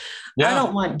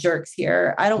don't want jerks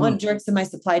here. I don't want jerks in my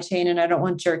supply chain and I don't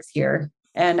want jerks here.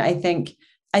 And I think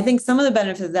some of the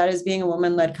benefit of that is being a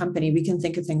woman-led company, we can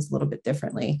think of things a little bit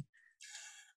differently.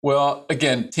 Well,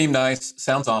 again, Team Nice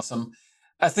sounds awesome.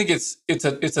 I think it's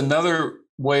another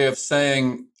way of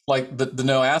saying the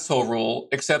no asshole rule,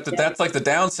 except that's the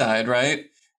downside, right?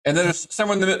 And then there's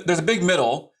there's a big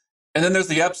middle, and then there's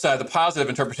the upside, the positive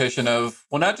interpretation of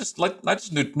not just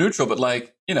neutral, but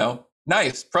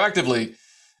nice, proactively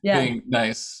being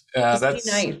nice. That's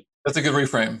nice. That's a good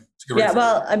reframe.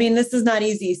 Well, I mean, this is not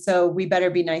easy, so we better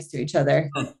be nice to each other.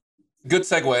 Good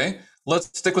segue.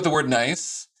 Let's stick with the word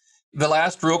nice. The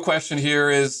last real question here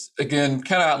is, again,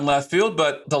 kind of out in left field,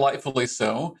 but delightfully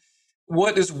so.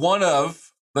 What is one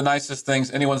of the nicest things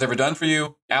anyone's ever done for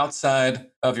you outside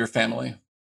of your family?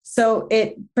 So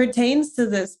it pertains to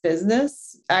this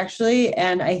business, actually.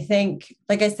 And I think,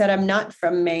 like I said, I'm not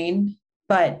from Maine,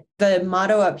 but the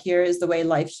motto up here is the way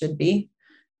life should be.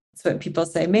 That's what people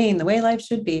say, Maine, the way life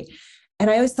should be. And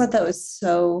I always thought that was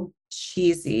so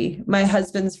cheesy. My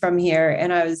husband's from here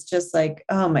and I was just like,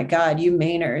 oh my God, you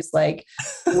Mainers,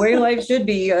 where life should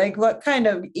be. What kind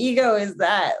of ego is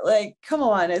that? Come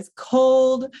on, it's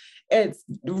cold, it's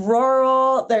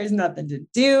rural, there's nothing to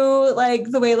do,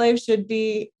 the way life should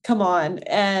be. Come on.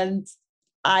 And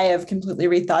I have completely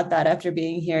rethought that after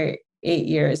being here 8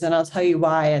 years. And I'll tell you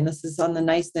why. And this is on the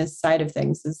niceness side of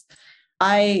things is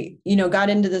I,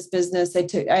 got into this business.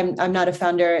 I'm not a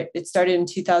founder. It started in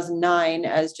 2009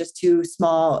 as just 2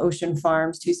 small ocean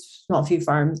farms, 2 small sea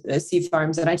farms.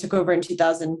 And I took over in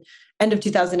end of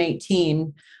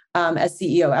 2018 as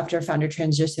CEO after a founder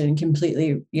transition and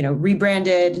completely,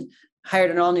 rebranded,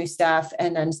 hired an all new staff,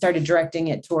 and then started directing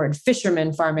it toward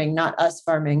fishermen farming, not us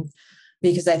farming,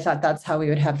 because I thought that's how we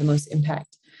would have the most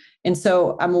impact. And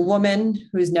so I'm a woman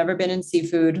who's never been in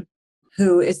seafood,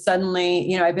 who is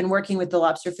suddenly, I've been working with the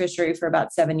lobster fishery for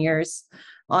about 7 years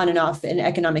on and off in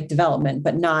economic development,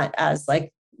 but not as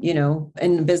in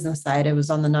the business side. It was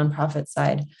on the nonprofit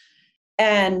side.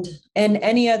 And in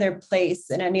any other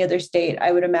place, in any other state,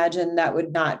 I would imagine that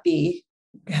would not be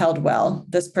held well.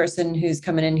 This person who's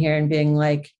coming in here and being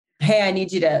hey, I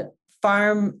need you to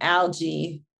farm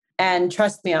algae and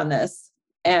trust me on this.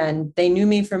 And they knew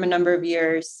me from a number of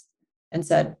years and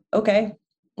said, okay,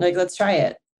 like, let's try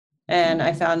it. And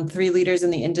I found 3 leaders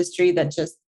in the industry that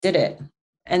just did it.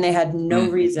 And they had no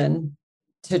reason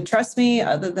to trust me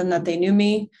other than that they knew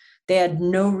me. They had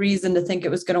no reason to think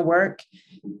it was going to work.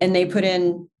 And they put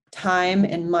in time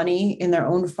and money in their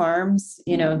own farms.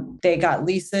 You know, they got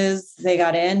leases, they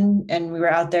got in, and we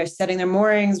were out there setting their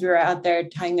moorings. We were out there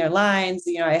tying their lines.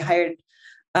 You know, I hired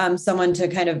someone to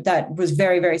that was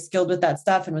very, very skilled with that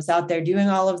stuff and was out there doing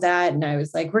all of that. And I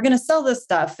was like, we're going to sell this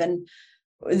stuff. And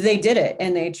they did it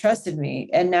and they trusted me.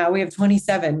 And now we have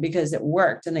 27 because it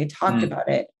worked and they talked about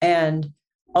it. And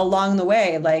along the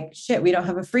way, like, shit, we don't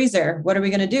have a freezer. What are we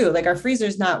going to do? Like, our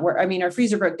freezer's not work. I mean, our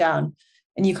freezer broke down.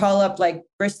 And you call up like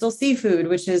Bristol Seafood,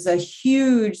 which is a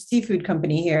huge seafood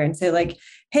company here, and say like,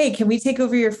 hey, can we take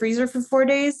over your freezer for 4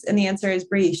 days? And the answer is,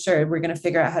 Bree, sure, we're going to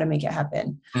figure out how to make it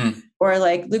happen. Or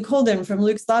like Luke Holden from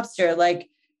Luke's Lobster, like,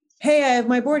 hey, I have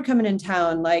my board coming in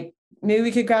town. Like, maybe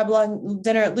we could grab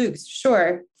dinner at Luke's.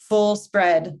 Sure. Full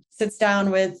spread, sits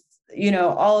down with, you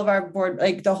know, all of our board,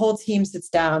 like the whole team sits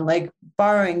down, like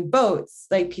borrowing boats,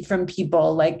 like from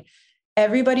people, like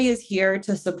everybody is here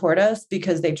to support us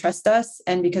because they trust us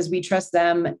and because we trust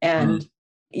them. And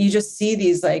you just see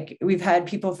these, like, we've had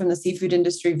people from the seafood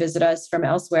industry visit us from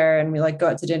elsewhere, and we like go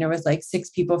out to dinner with like 6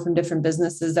 people from different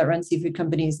businesses that run seafood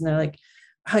companies. And they're like,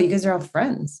 oh, you guys are all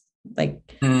friends. Like,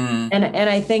 and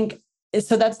I think,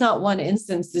 so that's not one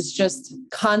instance. It's just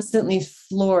constantly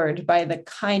floored by the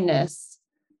kindness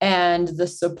and the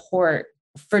support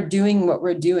for doing what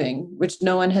we're doing, which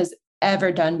no one has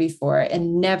ever done before.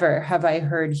 And never have I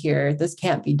heard here, this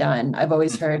can't be done. I've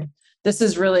always heard, this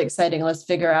is really exciting. Let's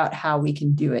figure out how we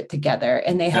can do it together.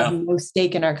 And they have no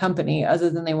stake in our company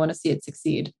other than they want to see it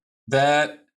succeed.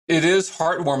 That it is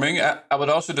heartwarming. I would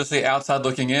also just say, outside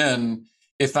looking in,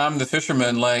 if I'm the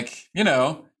fisherman, like, you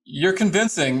know, you're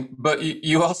convincing, but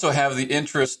you also have the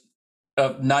interest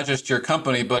of not just your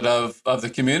company, but of the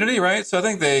community, right? So I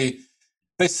think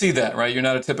they see that, right? You're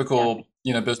not a typical,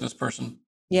 you know, business person.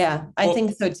 Yeah, I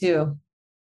think so too.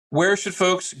 Where should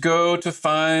folks go to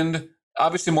find,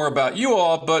 obviously, more about you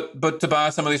all, but to buy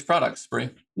some of these products,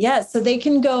 Bree? Yeah, so they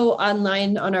can go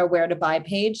online on our Where to Buy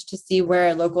page to see where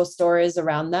a local store is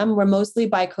around them. We're mostly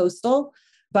bi-coastal,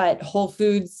 but Whole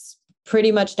Foods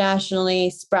pretty much nationally,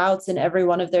 Sprouts in every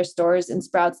one of their stores. In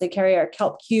Sprouts, they carry our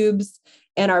kelp cubes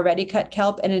and our ready cut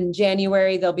kelp. And in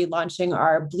January, they'll be launching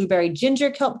our blueberry ginger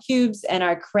kelp cubes and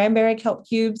our cranberry kelp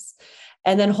cubes.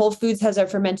 And then Whole Foods has our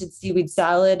fermented seaweed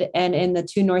salad. And in the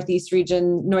 2 Northeast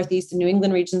and New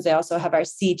England regions, they also have our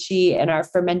sea chi and our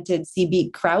fermented sea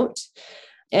beet kraut.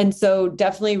 And so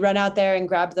definitely run out there and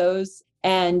grab those.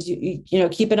 And, you know,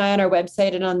 keep an eye on our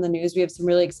website and on the news. We have some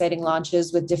really exciting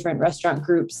launches with different restaurant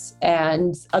groups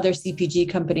and other CPG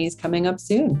companies coming up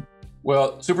soon.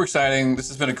 Well, super exciting. This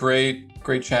has been a great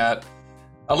chat.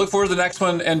 I look forward to the next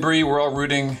one. And Bree, we're all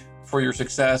rooting for your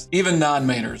success, even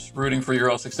non-Mainers, rooting for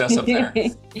your all success up there.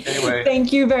 Anyway.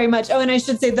 Thank you very much. Oh, and I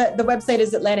should say that the website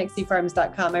is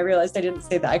AtlanticSeaFarms.com. I realized I didn't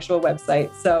say the actual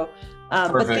website. So,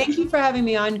 but thank you for having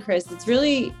me on, Chris. It's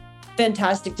really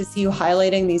fantastic to see you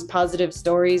highlighting these positive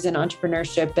stories in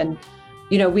entrepreneurship. And,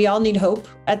 you know, we all need hope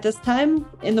at this time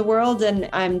in the world. And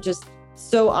I'm just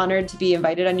so honored to be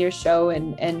invited on your show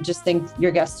and just think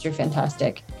your guests are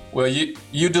fantastic. Well,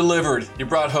 you delivered. You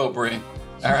brought hope, Bree.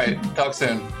 All right. Talk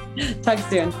soon. Talk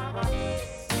soon.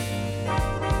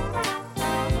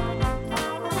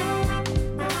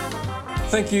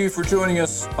 Thank you for joining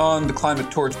us on the Climate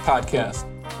Torch podcast.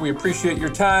 We appreciate your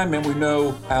time and we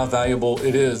know how valuable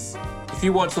it is. If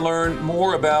you want to learn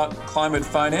more about climate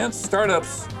finance,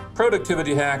 startups,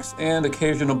 productivity hacks, and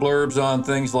occasional blurbs on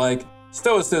things like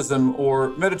stoicism or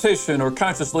meditation or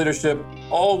conscious leadership,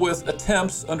 all with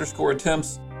attempts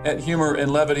at humor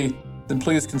and levity, then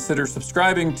please consider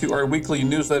subscribing to our weekly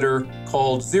newsletter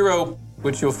called Zero,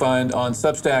 which you'll find on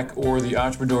Substack or the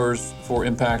Entrepreneurs for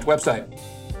Impact website.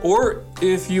 Or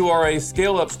if you are a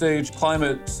scale-up stage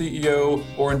climate CEO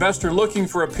or investor looking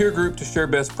for a peer group to share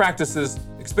best practices,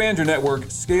 expand your network,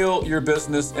 scale your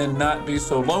business, and not be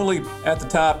so lonely at the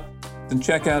top, then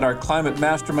check out our Climate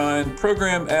Mastermind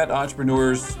program at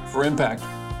Entrepreneurs for Impact.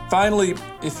 Finally,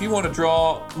 if you want to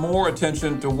draw more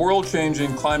attention to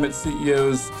world-changing climate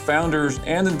CEOs, founders,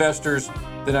 and investors,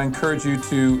 then I encourage you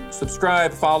to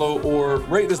subscribe, follow, or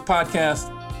rate this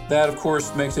podcast. That, of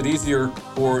course, makes it easier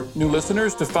for new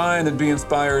listeners to find and be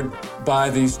inspired by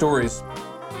these stories.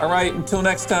 All right, until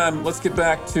next time, let's get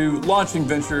back to launching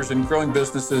ventures and growing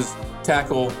businesses,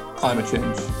 tackle climate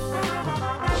change.